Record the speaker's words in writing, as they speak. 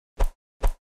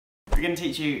We're going to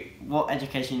teach you what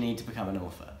education you need to become an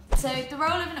author. So the role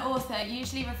of an author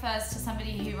usually refers to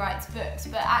somebody who writes books,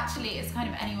 but actually it's kind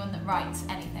of anyone that writes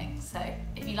anything. So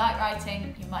if you like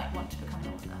writing, you might want to become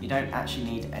an author. You don't actually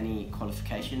need any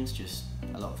qualifications, just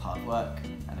a lot of hard work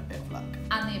and a bit of luck.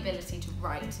 And the ability to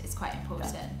write is quite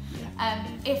important.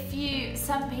 Yeah.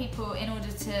 Some people, in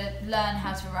order to learn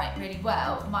how to write really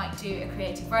well, might do a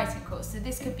creative writing course. So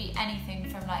this could be anything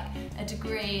from like a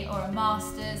degree or a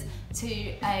master's to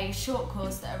a short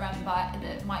course that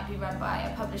might be run by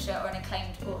a publisher or an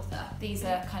acclaimed author. These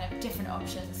are kind of different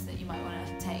options that you might want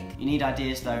to take. You need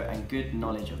ideas though and good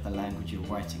knowledge of the language you're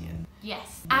writing in.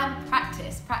 Yes, and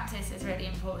practice. Practice is really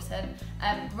important.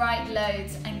 Write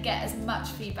loads and get as much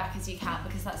feedback as you can,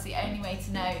 because that's the only way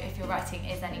to know if your writing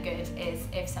is any good, is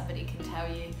if somebody can tell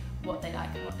you what they like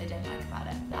and what they don't like about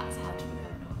it. That's how to